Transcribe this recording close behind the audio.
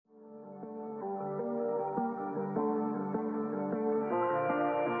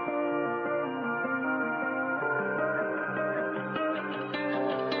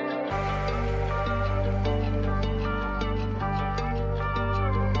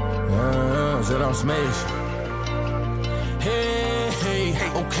drums that I'm smashing. Hey,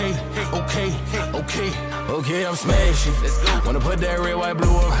 okay, I'm smashing. Let's go. Wanna put that red, white,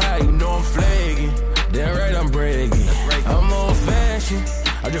 blue up high, you know I'm flagging. Damn right I'm bragging. I'm old fashioned.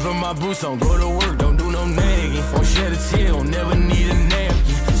 I just put my boots on, go to work, don't do no nagging. Won't shed a tear, never need a napkin.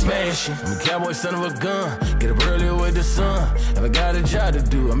 Smashing. I'm a cowboy, son of a gun. Get up early with the sun. If I got a job to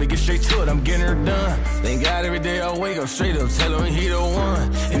do, I'ma get straight to it, I'm getting her done. Thank God every day I wake up straight up, tell him he the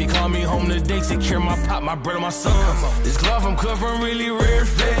one. If he call me home today, take care of my pop, my brother, my son. This cloth I'm cut from really rare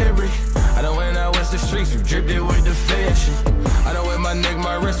fabric. I done went out west the streets, we dripped it with the fashion. I done with my neck,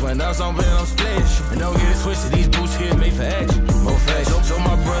 my wrist, when I'm something I'm splashing. And don't get it twisted, these boots here made for action. More fashion. So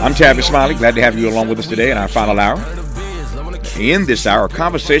my brother, I'm Tavis Smiley, glad to have you along with us today in our final hour. In this hour, a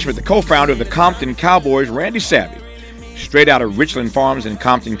conversation with the co-founder of the Compton Cowboys, Randy Savvy. Straight out of Richland Farms in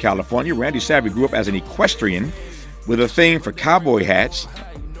Compton, California, Randy Savvy grew up as an equestrian with a thing for cowboy hats.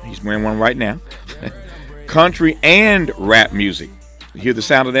 He's wearing one right now. Country and rap music. You hear the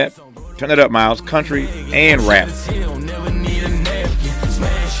sound of that? Turn it up, Miles. Country and rap.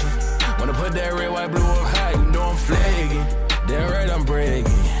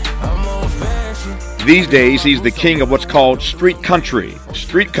 These days, he's the king of what's called street country.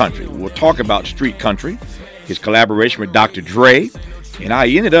 Street country. We'll talk about street country, his collaboration with Dr. Dre, and I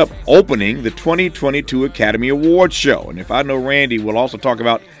ended up opening the 2022 Academy Awards show. And if I know Randy, we'll also talk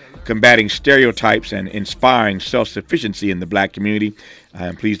about combating stereotypes and inspiring self-sufficiency in the black community. I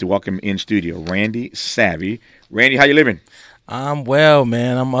am pleased to welcome in studio Randy Savvy. Randy, how you living? I'm well,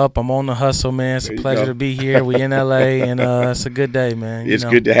 man. I'm up. I'm on the hustle, man. It's a pleasure to be here. We in L.A., and it's a good day, man. It's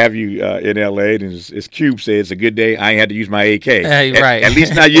good to have you in L.A., and as Cube said, it's a good day. I ain't had to use my AK. Hey, right. At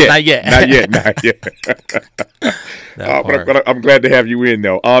least not yet. Not yet. Not yet. But I'm glad to have you in,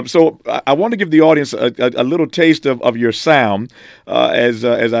 though. So I want to give the audience a little taste of your sound. As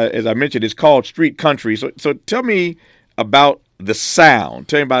I mentioned, it's called Street Country. So tell me about the sound.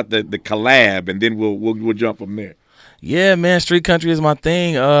 Tell me about the collab, and then we'll jump from there. Yeah, man, street country is my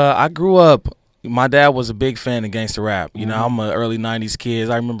thing. I grew up, my dad was a big fan of gangster rap. You know, I'm an early 90s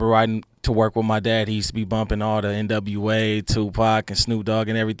kid. I remember riding to work with my dad. He used to be bumping all the NWA, Tupac, and Snoop Dogg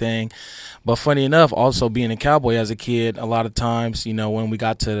and everything. But funny enough, also being a cowboy as a kid, a lot of times, you know, when we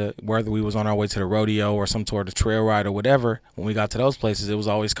got to whether we was on our way to the rodeo or some sort of trail ride or whatever, when we got to those places, it was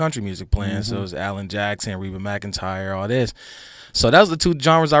always country music playing. So it was Alan Jackson, Reba McEntire, all this. So that was the two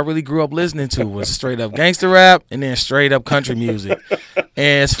genres I really grew up listening to, was straight up gangster rap and then straight up country music.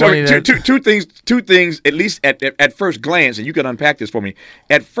 And it's funny that two things, at least at first glance, and you can unpack this for me.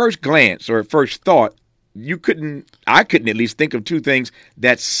 At first glance or at first thought, I couldn't at least think of two things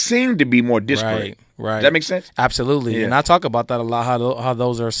that seemed to be more disparate. Right. Does that make sense? Absolutely. Yeah. And I talk about that a lot, how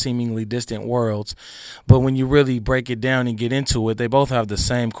those are seemingly distant worlds. But when you really break it down and get into it, they both have the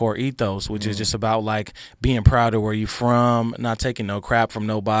same core ethos, which is just about like being proud of where you're from, not taking no crap from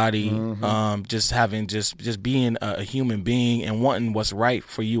nobody, just having just being a human being and wanting what's right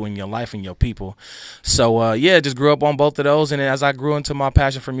for you and your life and your people. So just grew up on both of those. And as I grew into my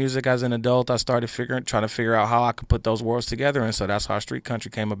passion for music as an adult, I started trying to figure out how I could put those worlds together. And so that's how street country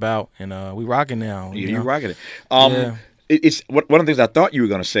came about. And we rocking now. You're rocking it. It's one of the things I thought you were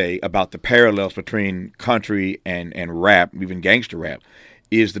going to say about the parallels between country and rap, even gangster rap,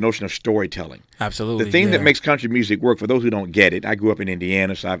 is the notion of storytelling. Absolutely. The thing that makes country music work, for those who don't get it, I grew up in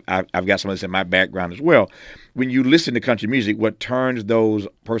Indiana, so I've got some of this in my background as well. When you listen to country music, what turns those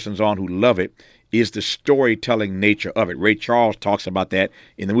persons on who love it is the storytelling nature of it. Ray Charles talks about that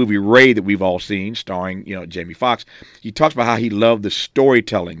in the movie Ray that we've all seen, starring Jamie Foxx. He talks about how he loved the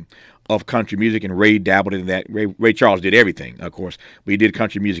storytelling of country music, and Ray dabbled in that. Ray Charles did everything, of course, but he did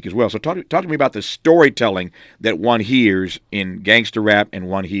country music as well. So talk to me about the storytelling that one hears in gangster rap and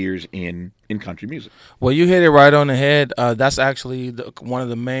one hears in country music. Well, you hit it right on the head. That's actually one of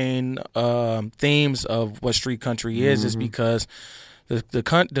the main themes of what street country is because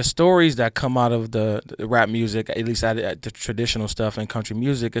the stories that come out of the rap music, at least at the traditional stuff and country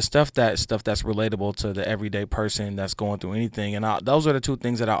music, is stuff that's relatable to the everyday person that's going through anything. And those are the two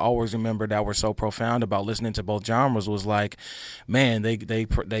things that I always remember that were so profound about listening to both genres. Was like, man, they give you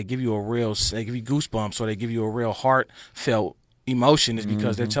they give you goosebumps, or they give you a real heartfelt emotion, is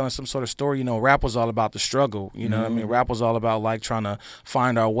because they're telling some sort of story. You know, rap was all about the struggle. You know what I mean? Rap was all about like trying to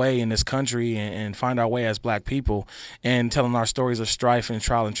find our way in this country and find our way as black people, and telling our stories of strife and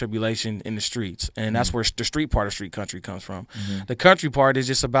trial and tribulation in the streets. And that's where the street part of street country comes from. The country part is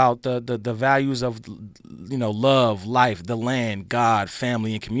just about the values of, love, life, the land, God,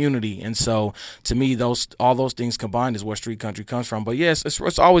 family, and community. And so to me, all those things combined is where street country comes from. But yes,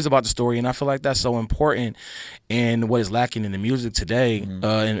 it's always about the story, and I feel like that's so important, and what is lacking in the music music today,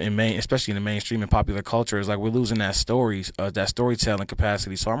 especially in the mainstream and popular culture, is like we're losing that storytelling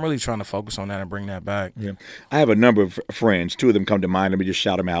capacity. So I'm really trying to focus on that and bring that back. Yeah, I have a number of friends. Two of them come to mind. Let me just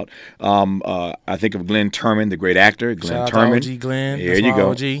shout them out. I think of Glenn Turman, the great actor. Glenn Shout Turman. out to OG Glenn. There you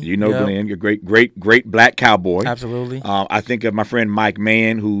go. OG. You know Glenn, your great black cowboy. Absolutely. I think of my friend Mike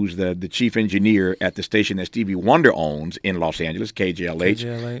Mann, who's the chief engineer at the station that Stevie Wonder owns in Los Angeles,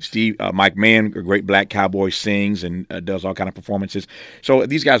 KJLH. Mike Mann, a great black cowboy, sings and does all kind of performances. So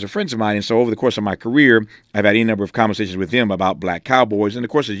these guys are friends of mine, and so over the course of my career, I've had any number of conversations with them about black cowboys. And of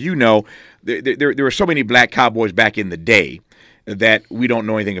course, as you know, there were so many black cowboys back in the day that we don't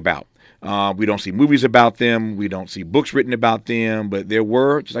know anything about. We don't see movies about them. We don't see books written about them. But there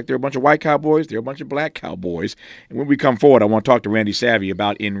were, just like there were a bunch of white cowboys, there were a bunch of black cowboys. And when we come forward, I want to talk to Randy Savvy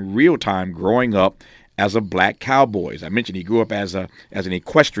about in real time growing up as a black cowboy. As I mentioned, he grew up as an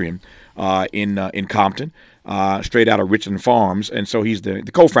equestrian in Compton, straight out of Richland Farms. And so he's the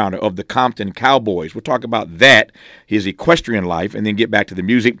co-founder of the Compton Cowboys. We'll talk about that, his equestrian life, and then get back to the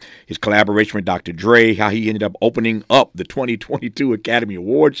music, his collaboration with Dr. Dre, how he ended up opening up the 2022 Academy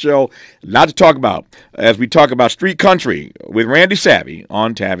Awards show. A lot to talk about as we talk about street country with Randy Savvy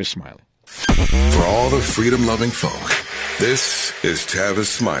on Tavis Smiley. For all the freedom-loving folk, this is Tavis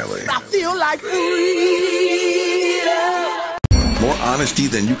Smiley. I feel like freedom. More honesty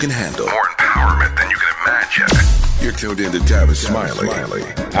than you can handle. More empowerment than you can imagine. You're tuned into Tavis Smiley.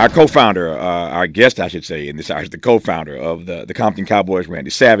 Our co-founder, our guest, I should say, in this hour is the co-founder of the Compton Cowboys,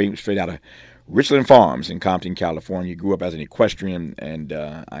 Randy Savvy, straight out of Richland Farms in Compton, California. Grew up as an equestrian, and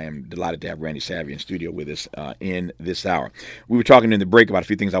I am delighted to have Randy Savvy in studio with us in this hour. We were talking in the break about a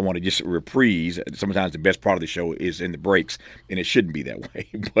few things I want to just reprise. Sometimes the best part of the show is in the breaks, and it shouldn't be that way.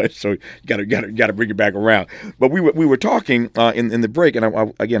 But so you got to bring it back around. But we were talking in the break, and I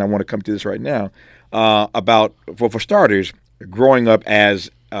want to come to this right now about for starters, growing up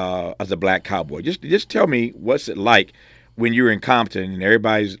as a black cowboy. Just tell me, what's it like when you're in Compton and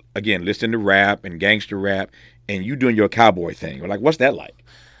everybody's, again, listening to rap and gangster rap and you doing your cowboy thing? Like, what's that like?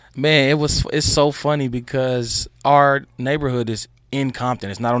 Man, it's so funny because our neighborhood is in Compton.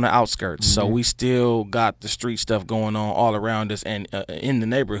 It's not on the outskirts. So we still got the street stuff going on all around us and in the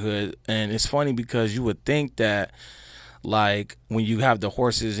neighborhood. And it's funny because you would think that, like, when you have the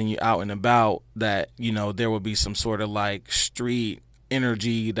horses and you're out and about, that, you know, there would be some sort of like street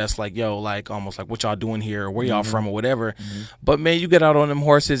energy that's like, yo, like almost like what y'all doing here or where y'all from or whatever. But man, you get out on them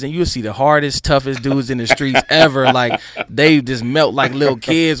horses and you'll see the hardest, toughest dudes in the streets ever. Like, they just melt like little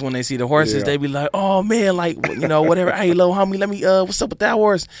kids when they see the horses. They be like, oh man, like, you know, whatever. Hey, little homie, let me what's up with that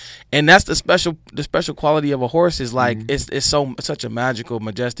horse? And that's the special quality of a horse is like it's such a magical,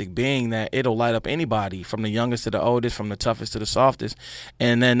 majestic being that it'll light up anybody, from the youngest to the oldest, from the toughest to the softest.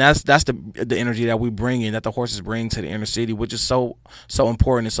 And then that's the energy that we bring in, that the horses bring to the inner city, which is so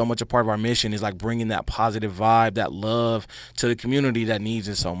important and so much a part of our mission, is like bringing that positive vibe, that love to the community that needs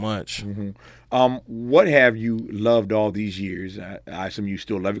it so much. What have you loved all these years? I assume you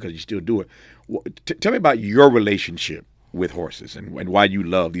still love it because you still do it. Tell me about your relationship with horses and why you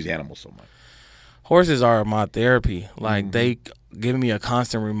love these animals so much. Horses are my therapy. Like, they give me a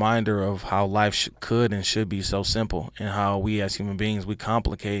constant reminder of how life could and should be so simple, and how we as human beings, we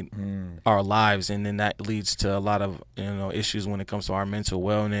complicate our lives, and then that leads to a lot of, you know, issues when it comes to our mental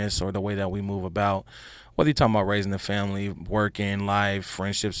wellness or the way that we move about. Whether you're talking about raising a family, working, life,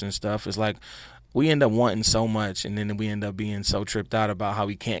 friendships and stuff, it's like we end up wanting so much, and then we end up being so tripped out about how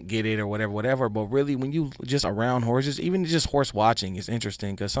we can't get it or whatever. But really, when you just around horses, even just horse watching is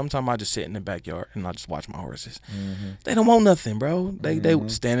interesting, because sometimes I just sit in the backyard and I just watch my horses. They don't want nothing, bro. They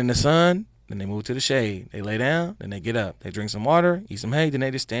stand in the sun, then they move to the shade. They lay down, then they get up. They drink some water, eat some hay, then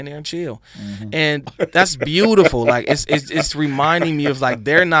they just stand there and chill. And that's beautiful. Like, it's reminding me of, like,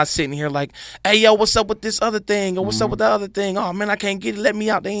 they're not sitting here like, hey, yo, what's up with this other thing? Or what's up with the other thing? Oh, man, I can't get it. Let me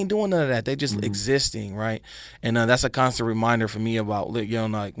out. They ain't doing none of that. They just existing, right? And that's a constant reminder for me about, you know,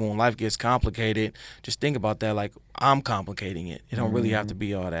 like, when life gets complicated, just think about that. Like, I'm complicating it. It don't really have to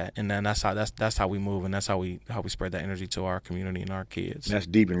be all that. And then that's how we move, and that's how we spread that energy to our community and our kids. That's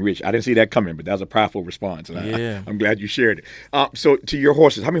deep and rich. I didn't see that coming, but that was a powerful response. And I'm glad you shared it. So to your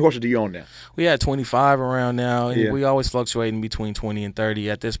horses, how many horses do you own now? We had 25 around now, and we always fluctuating between 20 and 30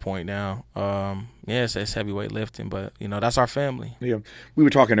 at this point now. It's heavyweight lifting, but, you know, that's our family. Yeah, we were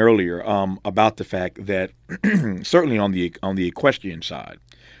talking earlier about the fact that certainly on the equestrian side,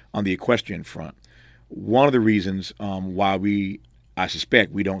 on the equestrian front, one of the reasons why I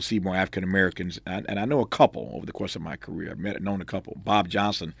suspect we don't see more African Americans, and I know a couple over the course of my career. I've known a couple. Bob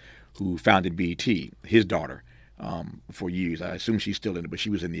Johnson, who founded BET, his daughter, for years. I assume she's still in it, but she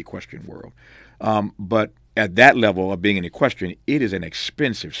was in the equestrian world. But at that level of being an equestrian, it is an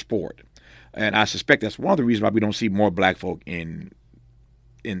expensive sport, and I suspect that's one of the reasons why we don't see more black folk in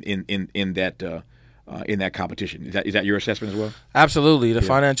that competition. Is that your assessment as well? Absolutely. The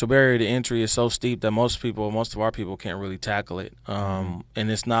financial barrier to entry is so steep that most of our people can't really tackle it. And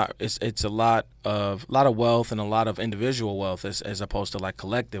it's a lot of wealth and a lot of individual wealth as opposed to like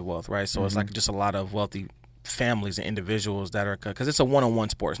collective wealth, right? So it's like just a lot of wealthy families and individuals that are, because it's a one-on-one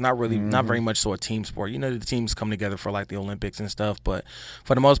sport. It's not really not very much so a team sport. You know, the teams come together for like the Olympics and stuff, but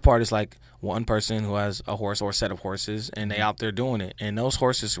for the most part it's like one person who has a horse or a set of horses and they out there doing it. And those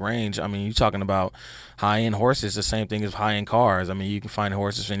horses range, I mean, you're talking about high-end horses, the same thing as high-end cars. I mean, you can find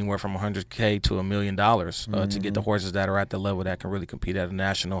horses anywhere from $100K to $1 million to get the horses that are at the level that can really compete at a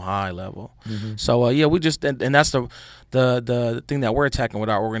national high level. So yeah, we just, and that's the thing that we're attacking with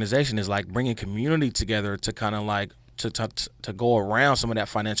our organization is like bringing community together to kind of like to go around some of that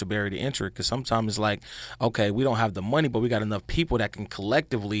financial barrier to entry, because sometimes it's like, okay, we don't have the money, but we got enough people that can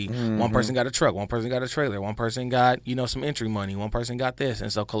collectively, one person got a truck, one person got a trailer, one person got, you know, some entry money, one person got this,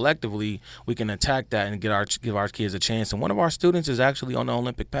 and so collectively we can attack that and give our kids a chance. And one of our students is actually on the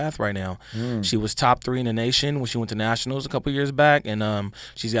Olympic path right now. She was top 3 in the nation when she went to nationals a couple years back, and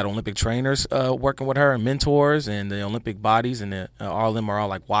she's got Olympic trainers working with her and mentors, and the Olympic bodies, and all of them are all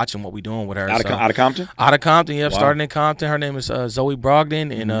like watching what we're doing with her. Out of Compton? Out of Compton, yeah. Wow. Starting in Compton. Her name is Zoe Brogdon,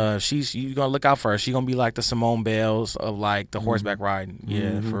 and you're gonna look out for her. She's gonna be like the Simone Biles of like the horseback riding.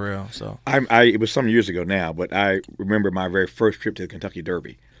 Yeah, for real. So it was some years ago now, but I remember my very first trip to the Kentucky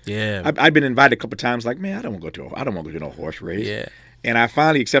Derby. Yeah, I've been invited a couple of times. Like, man, I don't want to go to no horse race. Yeah. And I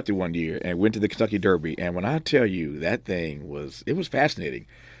finally accepted one year and went to the Kentucky Derby. And when I tell you that thing was fascinating.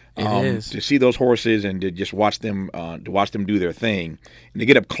 It is. To see those horses and to just watch them do their thing and to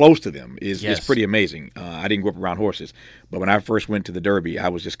get up close to them is pretty amazing. I didn't grow up around horses, but when I first went to the Derby, I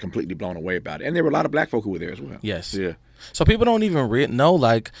was just completely blown away about it. And there were a lot of black folk who were there as well. Yes. Yeah. So people don't even know,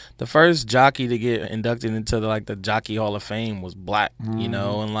 like, the first jockey to get inducted into the Jockey Hall of Fame was black, you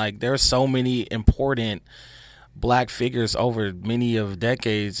know, and like there are so many important black figures over many of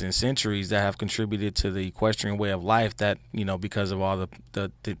decades and centuries that have contributed to the equestrian way of life that, you know, because of all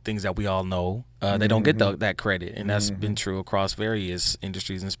the things that we all know, they don't get that credit. And that's been true across various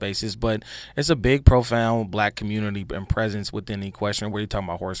industries and spaces. But it's a big, profound black community and presence within the equestrian, where you're talking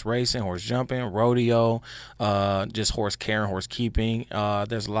about horse racing, horse jumping, rodeo, just horse caring, horse keeping.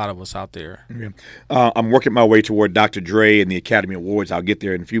 There's a lot of us out there. Yeah. I'm working my way toward Dr. Dre and the Academy Awards. I'll get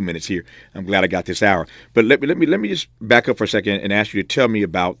there in a few minutes here. I'm glad I got this hour. But let me just back up for a second and ask you to tell me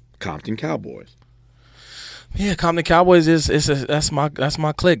about Compton Cowboys. Yeah, Compton Cowboys that's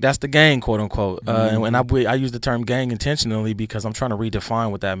my clique. That's the gang, quote unquote. And I use the term gang intentionally because I'm trying to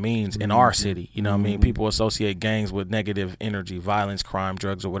redefine what that means in our city. You know what I mean? People associate gangs with negative energy, violence, crime,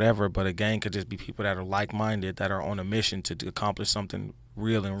 drugs, or whatever. But a gang could just be people that are like-minded, that are on a mission to accomplish something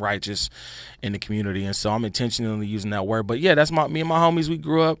real and righteous in the community. And so I'm intentionally using that word. But yeah, that's me and my homies. We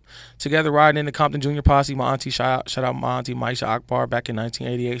grew up together riding in the Compton Junior Posse. My auntie, shout out my auntie Mayisha Akbar. Back in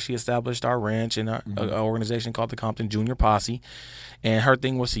 1988, she established our ranch and an organization called the Compton Junior Posse. And her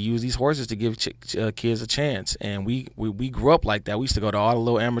thing was to use these horses to give kids a chance. And we grew up like that. We used to go to all the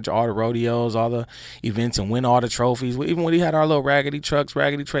little amateur, all the rodeos, all the events, and win all the trophies. Even when we had our little raggedy trucks,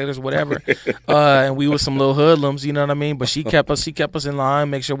 raggedy trailers, whatever. And we were some little hoodlums, you know what I mean? But she kept us in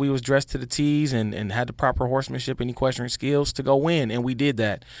line, make sure we was dressed to the T's and had the proper horsemanship and equestrian skills to go win. And we did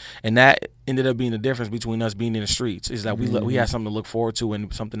that. And that ended up being the difference between us being in the streets, is that we had something to look forward to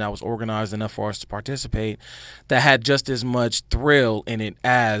and something that was organized enough for us to participate that had just as much thrill in it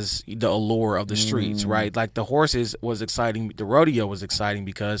as the allure of the streets, right? Like the horses was exciting, the rodeo was exciting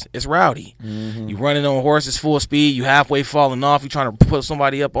because it's rowdy. You running on horses full speed, you halfway falling off, you trying to put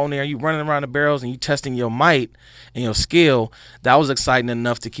somebody up on there, you running around the barrels and you testing your might and your skill. That was exciting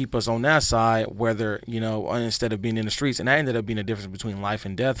enough to keep us on that side, whether, you know, instead of being in the streets. And that ended up being the difference between life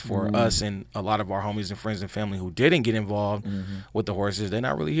and death for us and a lot of our homies and friends and family who didn't get involved with the horses. They're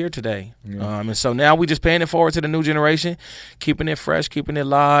not really here today. And so now we just paying it forward to the new generation, keeping it fresh, keeping it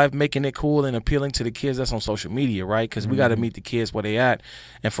live, making it cool and appealing to the kids that's on social media, right? Because we got to meet the kids where they at.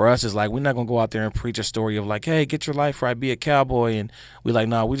 And for us, it's like, we're not going to go out there and preach a story of like, hey, get your life right, be a cowboy. And we like,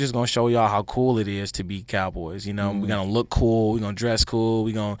 nah, we're just going to show y'all how cool it is to be cowboys. You know, we're going to look cool, we're going to dress cool,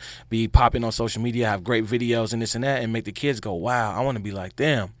 we're going to be popping on social media, have great videos and this and that, and make the kids go, wow, I want to be like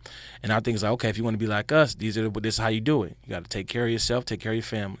them. And our thing is like, okay, if you want to be like us, this is how you do it. You got to take care of yourself, take care of your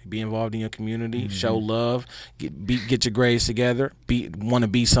family, be involved in your community, show love, get your grades together, want to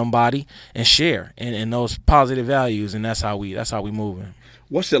be somebody, and share, and those positive values. And that's how we moving.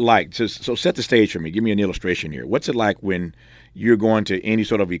 What's it like? So set the stage for me. Give me an illustration here. What's it like when you're going to any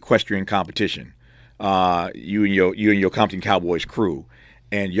sort of equestrian competition? you and your Compton Cowboys crew,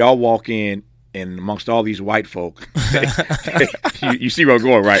 and y'all walk in. And amongst all these white folk, you see where I'm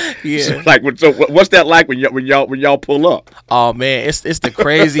going, right? Yeah. So what's that like when y'all pull up? Oh man, it's the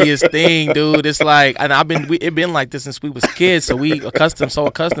craziest thing, dude. It's like, and it been like this since we was kids, so we accustomed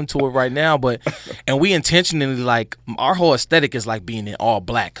to it right now. And we intentionally, like, our whole aesthetic is like being in all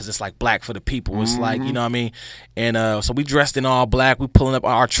black, because it's like black for the people. It's like, you know what I mean? And so we dressed in all black. We pulling up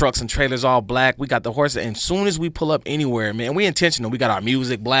our trucks and trailers all black. We got the horses, and as soon as we pull up anywhere, man, we intentional. We got our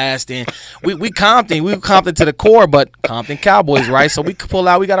music blasting. We Compton to the core, but Compton Cowboys, right? So we pull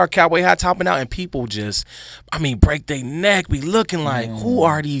out, we got our cowboy hats hopping out, and people just, break their neck, be looking like, who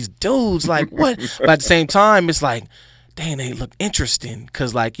are these dudes? Like, what? But at the same time, it's like, dang, they look interesting,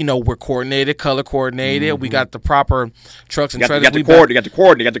 because, like, we're coordinated, color coordinated. We got the proper trucks and trailers. You got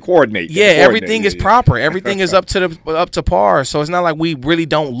to coordinate. Yeah, everything is proper. Everything is up to par. So it's not like we really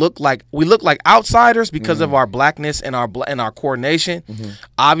don't look like, we look like outsiders because of our blackness and our coordination,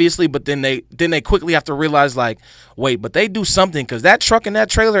 obviously. But then they quickly have to realize, like, wait, but they do something, because that truck and that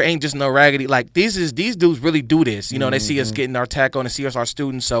trailer ain't just no raggedy. Like, these dudes really do this. They see us getting our tackle, and they see us, our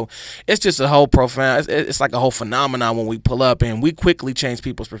students. So it's just a whole profound. It's like a whole phenomenon when we pull up, and we quickly change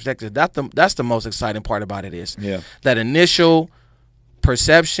people's perspective. That's the most exciting part about it, is that initial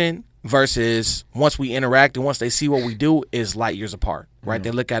perception versus once we interact and once they see what we do is light years apart, right?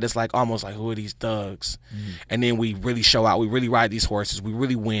 They look at us like, almost like, who are these thugs? And then we really show out. We really ride these horses. We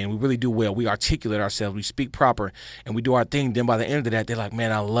really win. We really do well. We articulate ourselves. We speak proper, and we do our thing. Then by the end of that, they're like,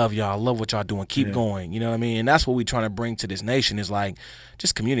 man, I love y'all. I love what y'all doing. Keep going. You know what I mean? And that's what we're trying to bring to this nation, is like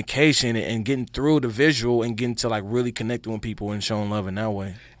just communication and getting through the visual and getting to, like, really connecting with people and showing love in that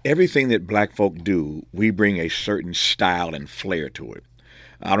way. Everything that black folk do, we bring a certain style and flair to it.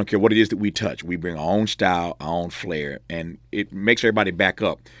 I don't care what it is that we touch. We bring our own style, our own flair, and it makes everybody back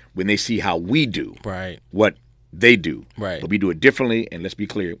up when they see how we do what they do. Right. But we do it differently, and let's be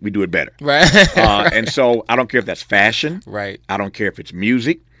clear, we do it better. Right. And so I don't care if that's fashion. Right. I don't care if it's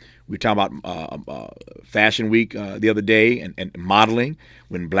music. We were talking about Fashion Week the other day and modeling.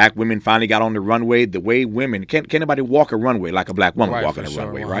 When black women finally got on the runway, the way women can't anybody walk a runway like a black woman walking a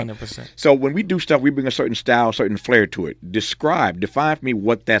runway, 100%. Right? So when we do stuff, we bring a certain style, certain flair to it. Define for me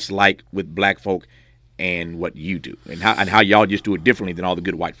what that's like with black folk and what you do, and how y'all just do it differently than all the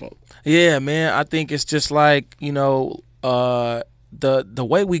good white folk. Yeah, man. I think it's just like, the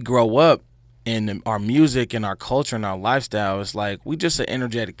way we grow up in our music and our culture and our lifestyle is like, we just an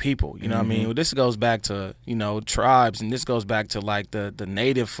energetic people, you know what I mean? This goes back to, tribes, and this goes back to, like, the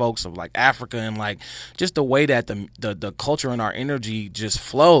native folks of, like, Africa, and, like, just the way that the culture and our energy just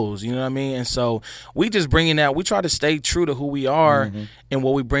flows, you know what I mean? And so we just bringing that, we try to stay true to who we are, and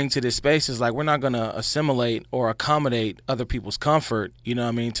what we bring to this space is, like, we're not going to assimilate or accommodate other people's comfort, you know what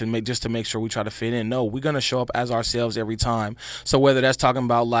I mean, to make sure we try to fit in. No, we're going to show up as ourselves every time. So whether that's talking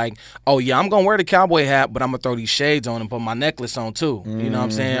about, like, oh yeah, I'm gonna wear the cowboy hat, but I'm gonna throw these shades on and put my necklace on too. You know what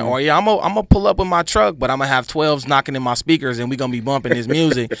I'm saying? Or yeah, I'm gonna pull up with my truck, but I'm gonna have 12s knocking in my speakers, and we gonna be bumping this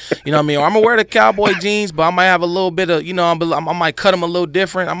music. You know what I mean? Or I'm gonna wear the cowboy jeans, but I might have a little bit of, I might cut them a little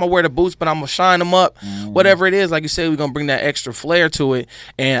different. I'm gonna wear the boots, but I'm gonna shine them up. Whatever it is, like you said, we're gonna bring that extra flair to it.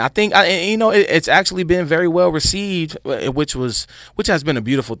 And I think, it's actually been very well received, which has been a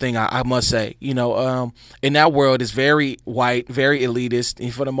beautiful thing, I must say. In that world, it's very white, very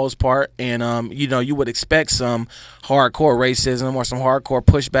elitist for the most part, and you would expect some hardcore racism or some hardcore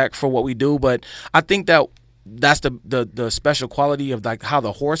pushback for what we do, but I think that's the special quality of, like, how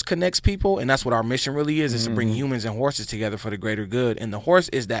the horse connects people, and that's what our mission really is to bring humans and horses together for the greater good. And the horse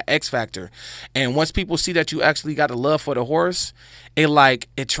is that X factor, and once people see that you actually got a love for the horse,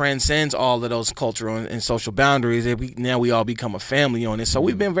 it transcends all of those cultural and social boundaries. Now we all become a family on it. So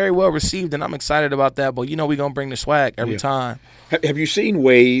we've been very well received, and I'm excited about that. But we're gonna bring the swag every time. Have you seen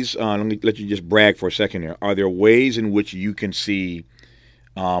ways? Let me let you just brag for a second here. Are there ways in which you can see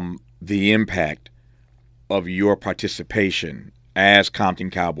the impact of your participation as Compton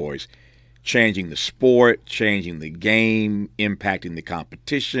Cowboys, changing the sport, changing the game, impacting the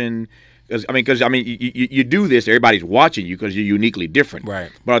competition? Because you do this, everybody's watching you because you're uniquely different.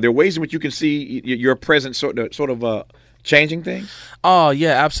 Right. But are there ways in which you can see your presence sort of changing things? Oh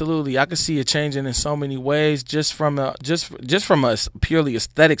yeah, absolutely. I can see it changing in so many ways. Just from a purely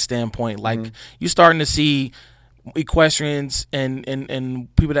aesthetic standpoint, like you starting to see equestrians and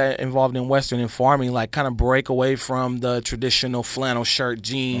people that are involved in Western and farming, like, kind of break away from the traditional flannel shirt,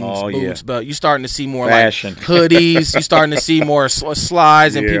 jeans, boots, but you're starting to see more fashion, like hoodies. You're starting to see more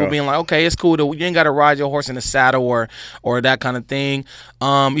slides, and people being like, okay, it's cool you ain't got to ride your horse in a saddle or that kind of thing.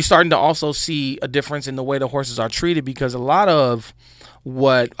 You're starting to also see a difference in the way the horses are treated, because a lot of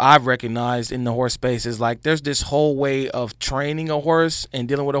what I've recognized in the horse space is like there's this whole way of training a horse and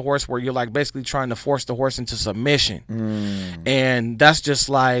dealing with a horse where you're like basically trying to force the horse into submission. And that's just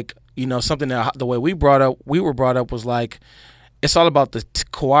like, you know, something that the way we were brought up was like, it's all about the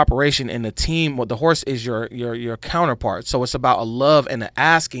cooperation and the team. Well, the horse is your counterpart. So it's about a love and the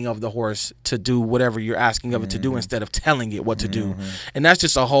asking of the horse to do whatever you're asking of it to do instead of telling it what to do. And that's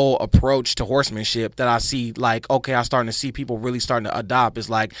just a whole approach to horsemanship that I see, like, okay, I'm starting to see people really starting to adopt. It's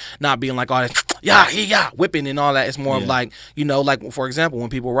like not being like all that, yeah, whipping and all that. It's more of like, you know, like, for example, when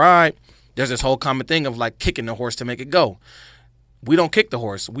people ride, there's this whole common thing of like kicking the horse to make it go. We don't kick the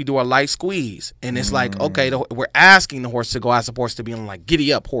horse. We do a light squeeze. And it's like, okay, we're asking the horse to go as opposed to being like,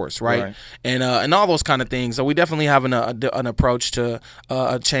 giddy up horse, right? And all those kind of things. So we definitely have an approach to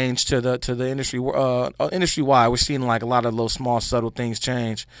a change to the industry industry-wide. We're seeing like a lot of those small, subtle things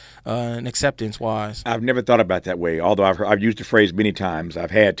change and acceptance-wise. I've never thought about it that way, although I've used the phrase many times.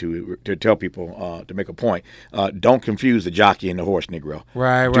 I've had to tell people to make a point. Don't confuse the jockey and the horse, Negro.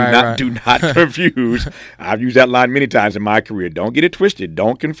 Do not confuse. I've used that line many times in my career. Don't get it twisted.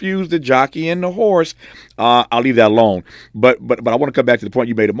 Don't confuse the jockey and the horse. I'll leave that alone. But I want to come back to the point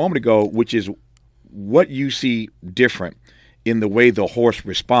you made a moment ago, which is what you see different in the way the horse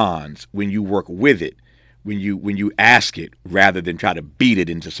responds when you work with it, when you ask it rather than try to beat it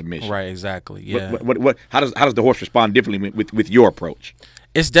into submission. Right, exactly. Yeah. How does the horse respond differently with your approach?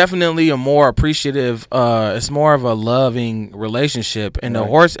 It's definitely a more appreciative, it's more of a loving relationship. And the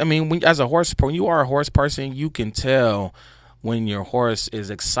horse, I mean, when you are a horse person, you can tell when your horse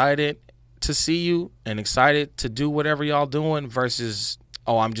is excited to see you and excited to do whatever y'all doing versus,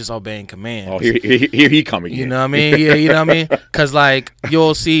 oh, I'm just obeying commands. Oh, here he coming. You know what I mean? Yeah, you know what I mean? Because, like,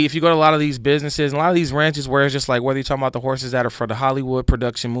 you'll see, if you go to a lot of these businesses, a lot of these ranches where it's just like, whether you're talking about the horses that are for the Hollywood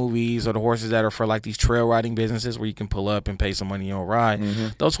production movies or the horses that are for, like, these trail riding businesses where you can pull up and pay some money on a ride,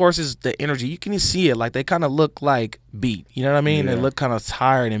 those horses, the energy, you can see it. Like, they kind of look like beat. You know what I mean? They look kind of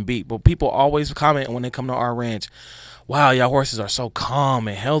tired and beat. But people always comment when they come to our ranch, wow, y'all horses are so calm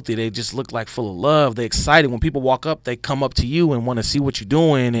and healthy. They just look like full of love. They're excited. When people walk up, they come up to you and want to see what you're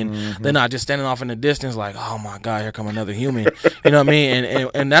doing. And they're not just standing off in the distance like, oh, my God, here come another human. You know what I mean?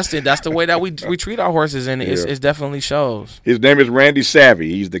 And that's the way that we treat our horses, and it definitely shows. His name is Randy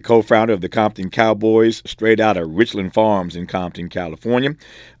Savvy. He's the co-founder of the Compton Cowboys, straight out of Richland Farms in Compton, California.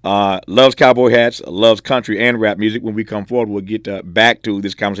 Loves cowboy hats, loves country and rap music. When we come forward, we'll get back to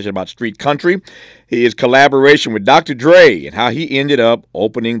this conversation about street country, his collaboration with Dr. Dre, and how he ended up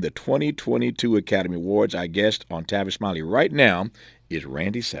opening the 2022 Academy Awards. Our guest on Tavis Smiley right now is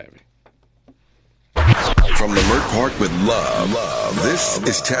Randy Savvy. From the Mert Park with love, this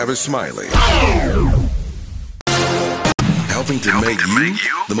is Tavis Smiley. Helping to make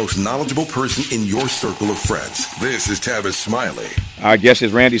you the most knowledgeable person in your circle of friends. This is Tavis Smiley. Our guest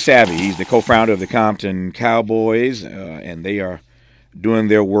is Randy Savvy. He's the co-founder of the Compton Cowboys, and they are doing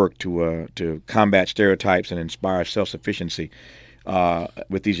their work to combat stereotypes and inspire self-sufficiency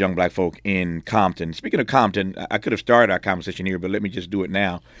with these young black folk in Compton. Speaking of Compton, I could have started our conversation here, but let me just do it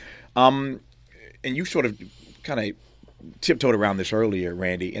now. And you sort of kind of tiptoed around this earlier,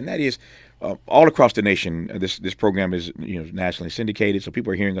 Randy, and that is all across the nation. This program is nationally syndicated, so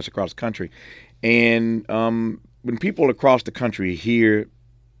people are hearing us across the country. And when people across the country hear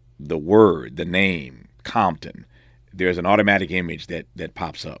the word, the name, Compton, there's an automatic image that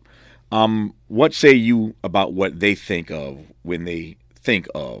pops up. What say you about what they think of when they think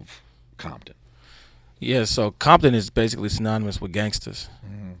of Compton? Yeah, so Compton is basically synonymous with gangsters.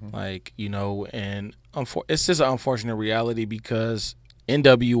 Like, and it's just an unfortunate reality because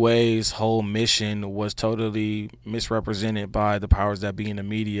NWA's whole mission was totally misrepresented by the powers that be in the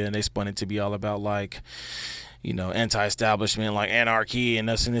media, and they spun it to be all about, like, anti-establishment, like anarchy and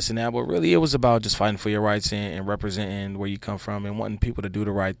this and this and that. But really, it was about just fighting for your rights and representing where you come from and wanting people to do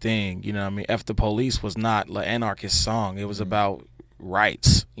the right thing. You know what I mean? F the Police was not an anarchist song. It was about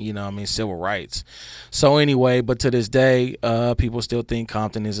rights, civil rights. So anyway, but to this day, people still think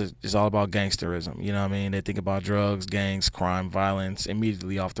Compton is all about gangsterism. You know what I mean? They think about drugs, gangs, crime, violence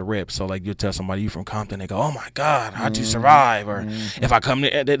immediately off the rip. So like you tell somebody you from Compton, they go, oh my God, how'd you survive? Or if I come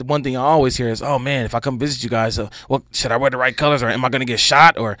to, one thing I always hear is, oh man, if I come visit you guys, well, should I wear the right colors or am I going to get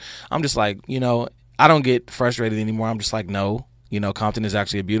shot? Or I'm just like, I don't get frustrated anymore. I'm just like, no. Compton is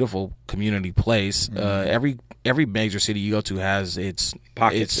actually a beautiful community place. Every major city you go to has its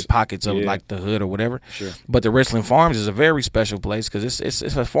pockets of like the hood or whatever. Sure. But the Richland Farms is a very special place because it's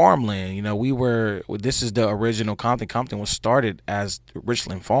a farmland. This is the original Compton. Compton was started as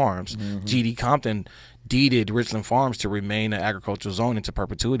Richland Farms. G.D. Compton deeded Richland Farms to remain an agricultural zone into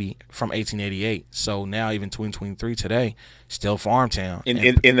perpetuity from 1888. So now, even 2023 today, still farm town.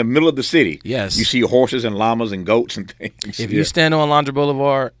 In the middle of the city. Yes. You see horses and llamas and goats and things. If you stand on Laundry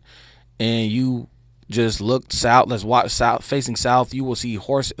Boulevard and you just look south, let's watch south, facing south, you will see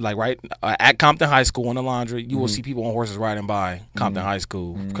horse, like right at Compton High School on the Laundry, you will see people on horses riding by Compton High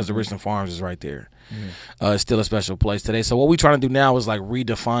School because the Richland Farms is right there. It's still a special place today. So what we're trying to do now is like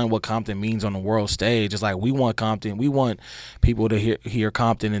redefine what Compton means on the world stage. It's like we want Compton, we want people to hear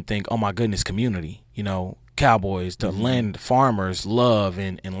Compton and think, oh my goodness, community, you know, cowboys, the land, farmers, love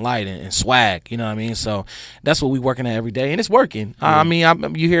and light and swag, you know what I mean? So that's what we working at every day, and it's working. I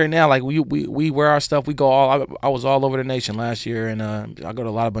mean, you hear it now, like we wear our stuff, we go I was all over the nation last year, and I go to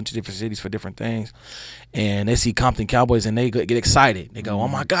a bunch of different cities for different things, and they see Compton Cowboys and they get excited. They go, oh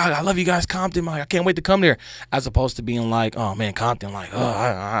my God, I love you guys, Compton, I can't wait to come there, as opposed to being like, oh man, Compton, like,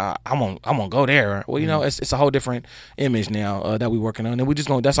 oh, I'm gonna go there. Well, you know, it's a whole different image now that we working on, and we just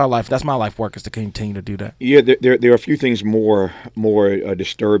going, that's our life, that's my life work, is to continue to do that. Yeah, there are a few things more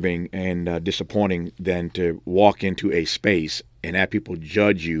disturbing and disappointing than to walk into a space and have people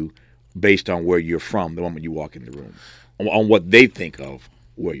judge you based on where you're from the moment you walk in the room, on what they think of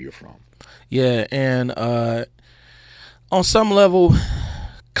where you're from. Yeah, and on some level,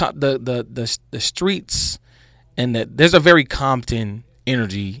 the streets, and there's a very Compton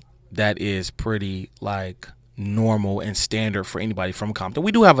energy that is pretty like normal and standard for anybody from Compton.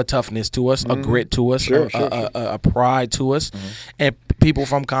 We do have a toughness to us, a grit to us, a pride to us, and people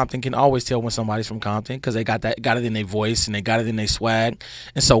from Compton can always tell when somebody's from Compton because they got it in their voice and they got it in their swag,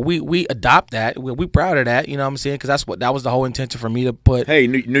 and so we adopt that. We proud of that, you know what I'm saying? Because that was the whole intention for me to put. Hey,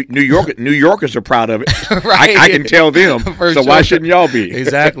 New Yorkers are proud of it. Right? I can tell them. So why shouldn't y'all be?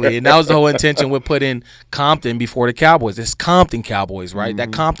 Exactly, and that was the whole intention with putting Compton before the Cowboys. It's Compton Cowboys, right?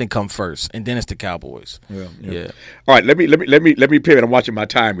 That Compton come first, and then it's the Cowboys. Yeah. All right, let me pivot. I'm watching my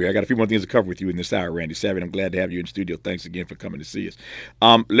time here. I got a few more things to cover with you in this hour, Randy Savage. I'm glad to have you in studio. Thanks again for coming to see us.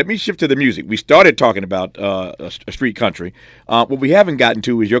 Let me shift to the music. We started talking about a street country. What we haven't gotten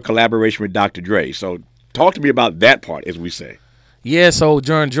to is your collaboration with Dr. Dre. So talk to me about that part, as we say. Yeah, so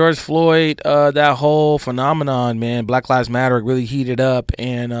during George Floyd, that whole phenomenon, man, Black Lives Matter really heated up,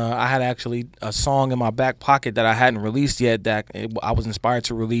 and I had actually a song in my back pocket that I hadn't released yet that I was inspired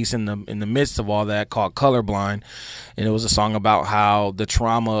to release in the midst of all that, called Colorblind, and it was a song about how the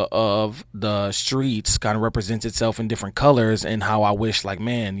trauma of the streets kind of represents itself in different colors, and how I wish, like,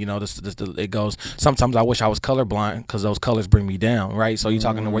 man, you know, it goes, sometimes I wish I was colorblind because those colors bring me down, right? So you're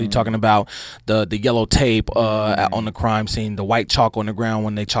talking about the yellow tape on the crime scene, the white chalk on the ground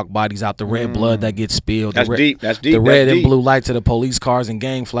when they chalk bodies out, the red blood that gets spilled, That's deep. The red and blue lights of the police cars and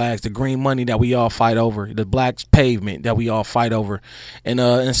gang flags, the green money that we all fight over, the black pavement that we all fight over,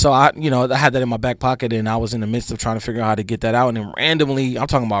 and so I had that in my back pocket, and I was in the midst of trying to figure out how to get that out, and then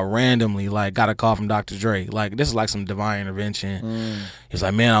randomly, like got a call from Dr. Dre. Like, this is like some divine intervention. He's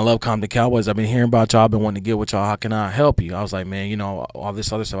like, man, I love Compton Cowboys. I've been hearing about y'all. I've been wanting to get with y'all. How can I help you? I was like, man, you know, all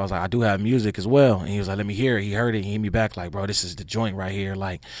this other stuff. I was like, I do have music as well. And he was like, let me hear it. He heard it. He hit me back like, bro, this is the joint right here.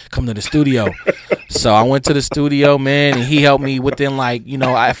 Like, come to the studio. So I went to the studio, man, and he helped me within, like, you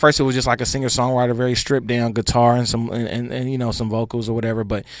know, at first it was just like a singer-songwriter, very stripped down guitar and some and you know, some vocals or whatever.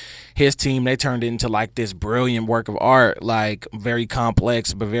 But his team, they turned it into like this brilliant work of art, like very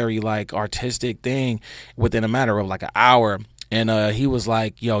complex but very like artistic thing within a matter of like an hour. And he was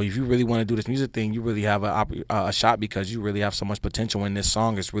like, yo, if you really want to do this music thing, you really have a shot, because you really have so much potential in this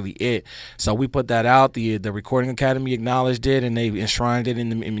song. It's really it. So we put that out. The Recording Academy acknowledged it, and they enshrined it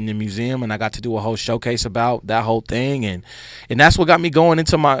in the museum. And I got to do a whole showcase about that whole thing. And that's what got me going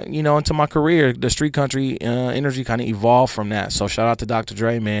into my career. The street country energy kind of evolved from that. So shout out to Dr.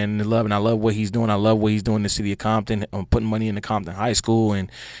 Dre, man. And I love what he's doing. I love what he's doing in the city of Compton, putting money into Compton High School.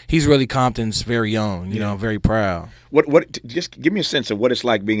 And he's really Compton's very own, you know, very proud. Just give me a sense of what it's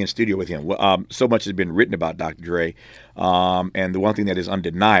like being in studio with him. So much has been written about Dr. Dre, and the one thing that is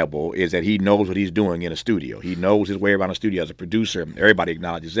undeniable is that he knows what he's doing in a studio. He knows his way around a studio as a producer. Everybody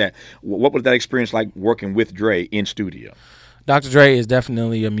acknowledges that. What was that experience like working with Dre in studio? Dr. Dre is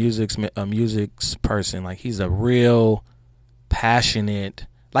definitely a music's person. Like, he's a real passionate.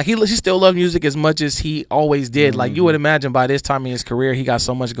 Like, he still loves music as much as he always did. Like, you would imagine by this time in his career, he got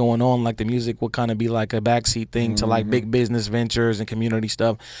so much going on. Like, the music would kind of be like a backseat thing to like big business ventures and community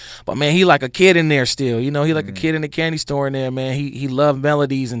stuff. But man, he like a kid in there still. You know, he like a kid in the candy store in there, man. He loved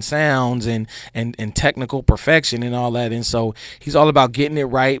melodies and sounds and technical perfection and all that. And so he's all about getting it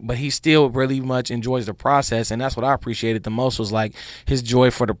right, but he still really much enjoys the process. And that's what I appreciated the most, was like his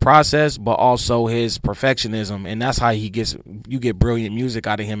joy for the process, but also his perfectionism. And that's how you get brilliant music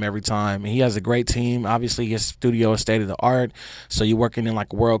out of out of him every time. And he has a great team. Obviously, his studio is state of the art, so you're working in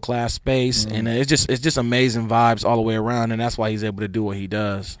like world class space, and it's just amazing vibes all the way around, and that's why he's able to do what he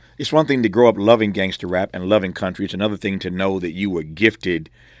does. It's one thing to grow up loving gangster rap and loving country. It's another thing to know that you were gifted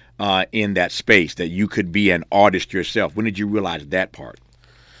in that space, that you could be an artist yourself. When did you realize that part?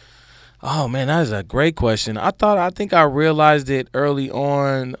 Oh man, that is a great question. I think I realized it early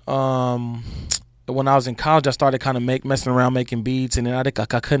on. When I was in college, I started kind of messing around making beats, and then I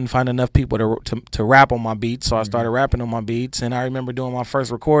couldn't find enough people to rap on my beats, so I started rapping on my beats. And I remember doing my first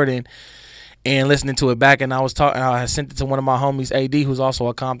recording and listening to it back, and I sent it to one of my homies, AD, who's also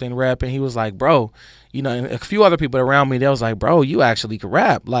a Compton rep, and he was like, bro, you know, and a few other people around me, they was like, bro, you actually could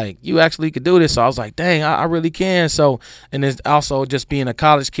rap. Like, you actually could do this. So I was like, dang, I really can. So, and it's also just being a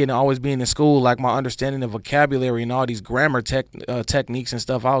college kid and always being in school, like my understanding of vocabulary and all these grammar techniques and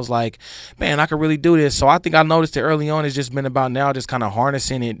stuff, I was like, man, I could really do this. So I think I noticed it early on. It's just been about now just kind of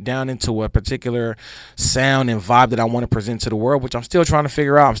harnessing it down into a particular sound and vibe that I want to present to the world, which I'm still trying to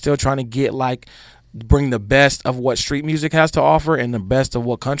figure out. I'm still trying to get bring the best of what street music has to offer and the best of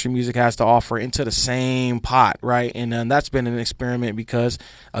what country music has to offer into the same pot, right? And that's been an experiment because,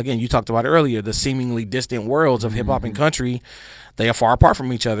 again, you talked about it earlier, the seemingly distant worlds of hip-hop and country, they are far apart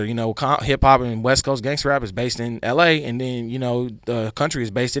from each other. You know, hip-hop and West Coast gangster rap is based in L.A., and then, you know, the country is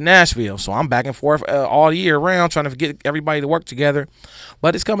based in Nashville. So I'm back and forth all year round trying to get everybody to work together.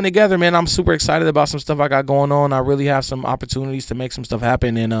 But it's coming together, man. I'm super excited about some stuff I got going on. I really have some opportunities to make some stuff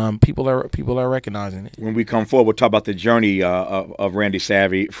happen, and people are recognizing it. When we come forward, we'll talk about the journey of Randy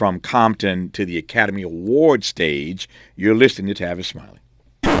Savvy from Compton to the Academy Award stage. You're listening to Tavis Smiley.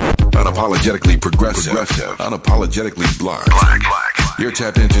 Unapologetically progressive. Unapologetically black. You're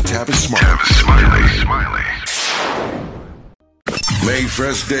tapped into Tavis Smiley. Made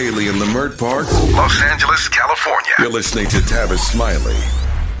fresh daily in Leimert Park, Los Angeles, California. You're listening to Tavis Smiley.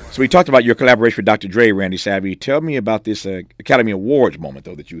 So we talked about your collaboration with Dr. Dre, Randy Savvy. Tell me about this Academy Awards moment,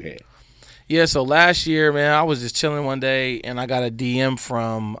 though, that you had. Yeah, so last year, man, I was just chilling one day, and I got a DM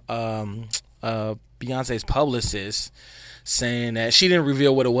from Beyonce's publicist saying that she didn't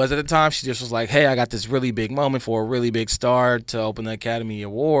reveal what it was at the time. She just was like, hey, I got this really big moment for a really big star to open the Academy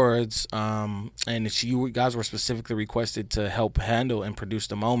Awards. And you guys were specifically requested to help handle and produce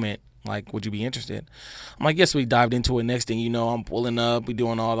the moment. Like, would you be interested? I'm like, yes. We dived into it. Next thing you know, I'm pulling up. We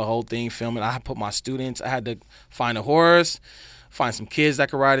doing all the whole thing, filming. I put my students. I had to find a horse, find some kids that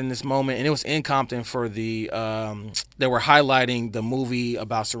could ride in this moment. And it was in Compton for they were highlighting the movie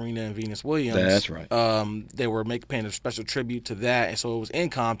about Serena and Venus Williams. That's right. They were paying a special tribute to that. And so it was in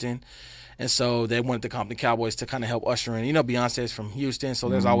Compton. And so they wanted the Compton Cowboys to kind of help usher in. You know, Beyonce's from Houston, so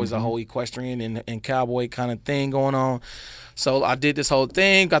there's always a whole equestrian and cowboy kind of thing going on. So I did this whole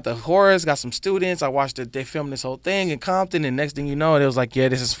thing, got the horse, got some students. I watched it. They filmed this whole thing in Compton, and next thing you know, it was like, yeah,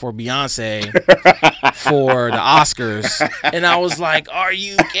 this is for Beyonce for the Oscars. And I was like, are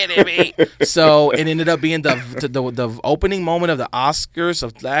you kidding me? So it ended up being the opening moment of the Oscars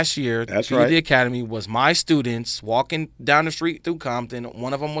of last year. That's right. The Academy was my students walking down the street through Compton.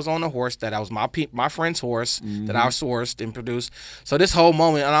 One of them was on a horse that was my friend's horse that I sourced and produced. So this whole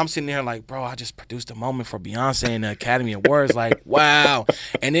moment, and I'm sitting there like, bro, I just produced a moment for Beyonce in the Academy Awards. Like, wow.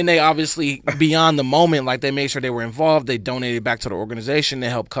 And then they obviously, beyond the moment, like they made sure they were involved. They donated back to the organization. They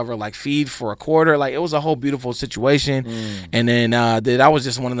helped cover like feed for a quarter. Like, it was a whole beautiful situation. And then that was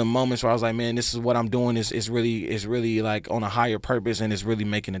just one of the moments where I was like, man, this is what I'm doing is really like on a higher purpose, and it's really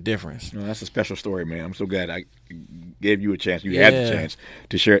making a difference. No, that's a special story, man. I'm so glad I gave you a chance. You had the chance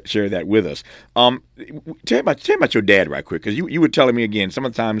to share that with us. Tell me about your dad right quick, because you were telling me again,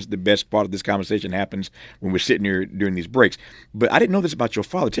 sometimes the best part of this conversation happens when we're sitting here during these breaks. But I didn't know this about your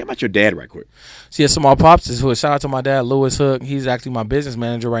father. Tell me about your dad right quick. So my pops is Hood. Shout out to my dad, Lewis Hook. He's actually my business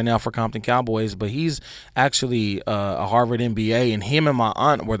manager right now for Compton Cowboys, but he's actually a Harvard MBA, and him and my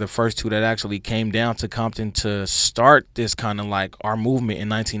aunt were the first two that actually came down to Compton to start this kind of like our movement in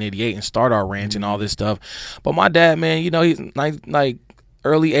 1988 and start our ranch and all this stuff. But my dad, man, you know, he's like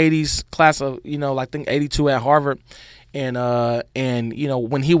early 80s class of, you know, like I think 82 at Harvard. And you know,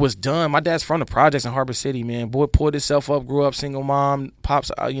 when he was done, my dad's from the projects in Harbor City, man. Boy pulled himself up, grew up single mom, pops,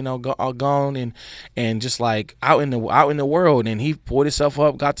 you know, gone and just like out in the world. And he pulled himself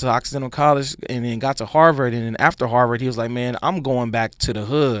up, got to Occidental College, and then got to Harvard. And then after Harvard, he was like, man, I'm going back to the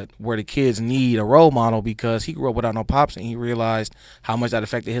hood where the kids need a role model, because he grew up without no pops, and he realized how much that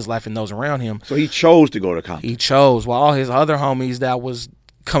affected his life and those around him. So he chose to go to Compton. He chose, while all his other homies that was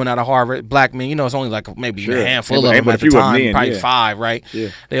coming out of Harvard, black men, it's only like maybe a handful of them but at the time, men, probably 5, right? Yeah.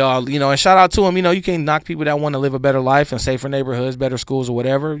 They all, and shout out to them. You can't knock people that want to live a better life and safer neighborhoods, better schools or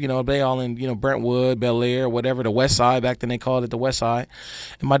whatever. They all in, Brentwood, Bel Air, whatever, the West Side. Back then they called it the West Side.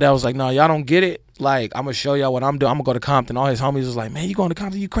 And my dad was like, no, y'all don't get it. Like, I'm going to show y'all what I'm doing. I'm going to go to Compton. All his homies was like, man, you going to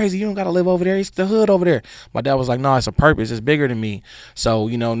Compton? You crazy. You don't got to live over there. It's the hood over there. My dad was like, no, it's a purpose. It's bigger than me. So,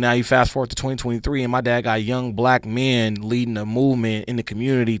 now you fast forward to 2023, and my dad got young black men leading a movement in the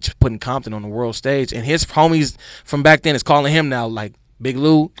community, putting Compton on the world stage. And his homies from back then is calling him now, like, Big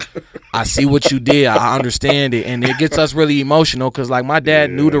Lou, I see what you did. I understand it. And it gets us really emotional because, like, my dad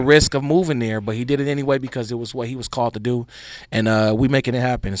knew the risk of moving there, but he did it anyway because it was what he was called to do. And we making it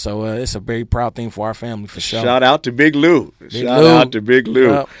happen. So it's a very proud thing for our family, for sure. Shout out to Big Lou. Shout out to Big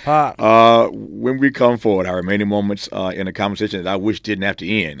Lou. When we come forward, our remaining moments in a conversation that I wish didn't have to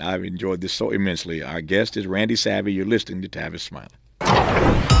end. I've enjoyed this so immensely. Our guest is Randy Savvy. You're listening to Tavis Smiley.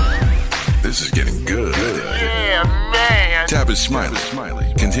 This is getting good. Yeah, man. Tavis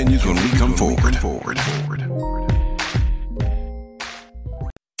Smiley continues when we come forward.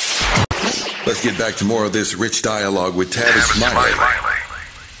 Let's get back to more of this rich dialogue with Tavis Smiley.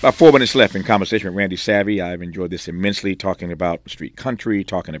 About 4 minutes left in conversation with Randy Savvy. I've enjoyed this immensely, talking about street country,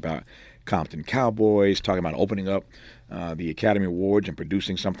 talking about Compton Cowboys, talking about opening up the Academy Awards and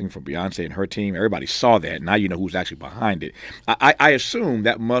producing something for Beyonce and her team. Everybody saw that. Now you know who's actually behind it. I assume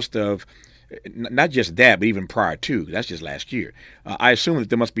that must have, not just that, but even prior to, that's just last year. I assume that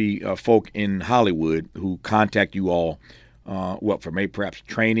there must be folk in Hollywood who contact you all, for maybe perhaps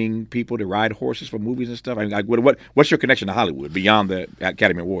training people to ride horses for movies and stuff. I mean, what's your connection to Hollywood beyond the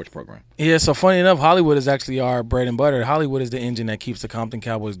Academy Awards program? Yeah, so funny enough, Hollywood is actually our bread and butter. Hollywood is the engine that keeps the Compton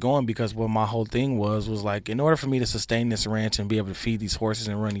Cowboys going because what my whole thing was like, in order for me to sustain this ranch and be able to feed these horses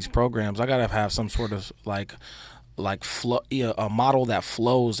and run these programs, I got to have some sort of a model that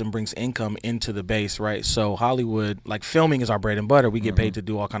flows and brings income into the base, right? So Hollywood, like filming is our bread and butter. We get paid to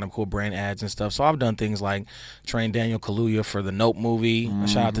do all kind of cool brand ads and stuff. So I've done things like train Daniel Kaluuya for the Nope movie.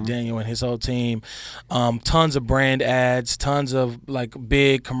 Shout out to Daniel and his whole team. Tons of brand ads, tons of like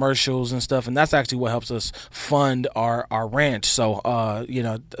big commercials and stuff. And that's actually what helps us fund our ranch. So,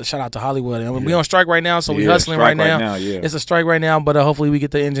 shout out to Hollywood. I mean, we on strike right now, so we hustling right now. It's a strike right now, but hopefully we get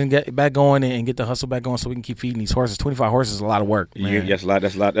the engine back going and get the hustle back going so we can keep feeding these horses. 25 horses is a lot of work, man. Yeah, that's a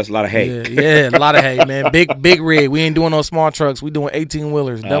lot of hay. Yeah, a lot of hay, man. Big rig. We ain't doing no small trucks. We doing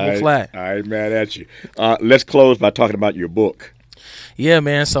 18-wheelers, double flat. I ain't mad at you. Let's close by talking about your book. Yeah,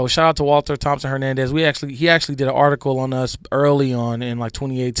 man. So shout out to Walter Thompson Hernandez. He actually did an article on us early on in like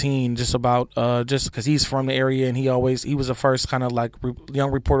 2018, just about just because he's from the area and he was the first kind of like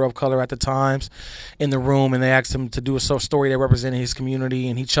young reporter of color at the Times in the room, and they asked him to do a story that represented his community,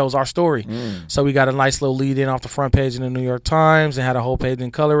 and he chose our story. So we got a nice little lead in off the front page in the New York Times and had a whole page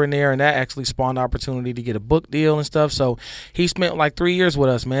in color in there, and that actually spawned the opportunity to get a book deal and stuff. So he spent like 3 years with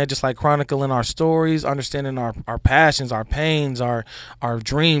us, man, just like chronicling our stories, understanding our passions, our pains, our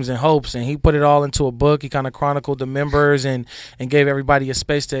dreams and hopes, and he put it all into a book. He kind of chronicled the members and gave everybody a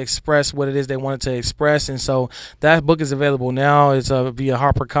space to express what it is they wanted to express. And so that book is available now. It's via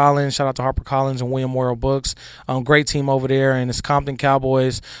HarperCollins. Shout out to HarperCollins and William Morrow Books. Great team over there, and it's Compton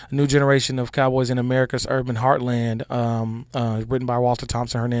Cowboys, a new generation of cowboys in America's urban heartland, written by Walter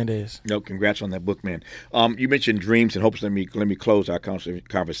Thompson Hernandez. No, congrats on that book, man. You mentioned dreams and hopes. Let me close our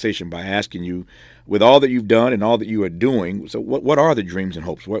conversation by asking you, with all that you've done and all that you are doing, so what are the dreams and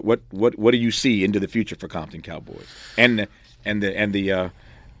hopes? What do you see into the future for Compton Cowboys and the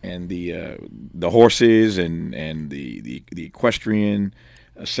horses and the equestrian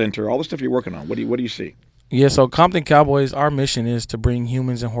center, all the stuff you're working on? What do you see? Yeah, so Compton Cowboys, our mission is to bring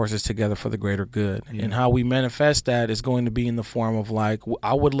humans and horses together for the greater good. Yeah. And how we manifest that is going to be in the form of, like,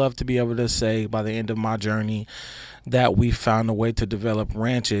 I would love to be able to say by the end of my journey that we found a way to develop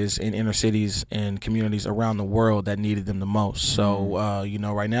ranches in inner cities and communities around the world that needed them the most. So,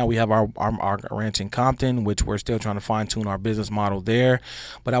 right now we have our ranch in Compton, which we're still trying to fine-tune our business model there.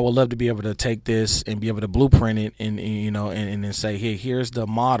 But I would love to be able to take this and be able to blueprint it and then say, hey, here's the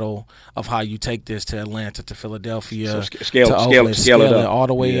model of how you take this to Atlanta, to Philadelphia, scale it up. All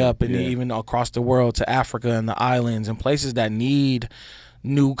the way up, and even across the world to Africa and the islands and places that need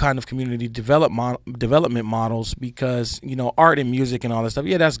new kind of community development models, because art and music and all that stuff,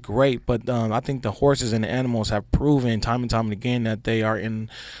 that's great, but I think the horses and the animals have proven time and time again that they are in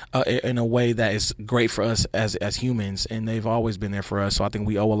a way that is great for us as humans, and they've always been there for us. So I think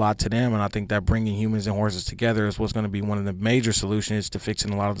we owe a lot to them, and I think that bringing humans and horses together is what's going to be one of the major solutions to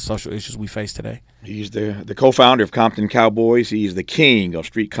fixing a lot of the social issues we face today. He's the co-founder of Compton Cowboys. He's the king of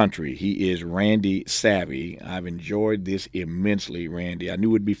street country. He is Randy Savvy. I've enjoyed this immensely, Randy. I knew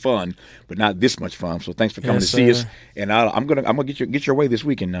it would be fun, but not this much fun. So thanks for coming to Yes, see sir. us. And I'm gonna get your way this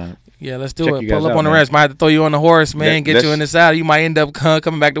weekend. Yeah, let's Check do it. you guys Pull up out, on the man. ranch. Might have to throw you on the horse, man. Get you in the saddle. You might end up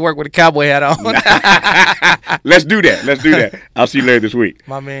coming back to work with a cowboy hat on. Let's do that. I'll see you later this week.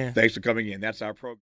 My man. Thanks for coming in. That's our program.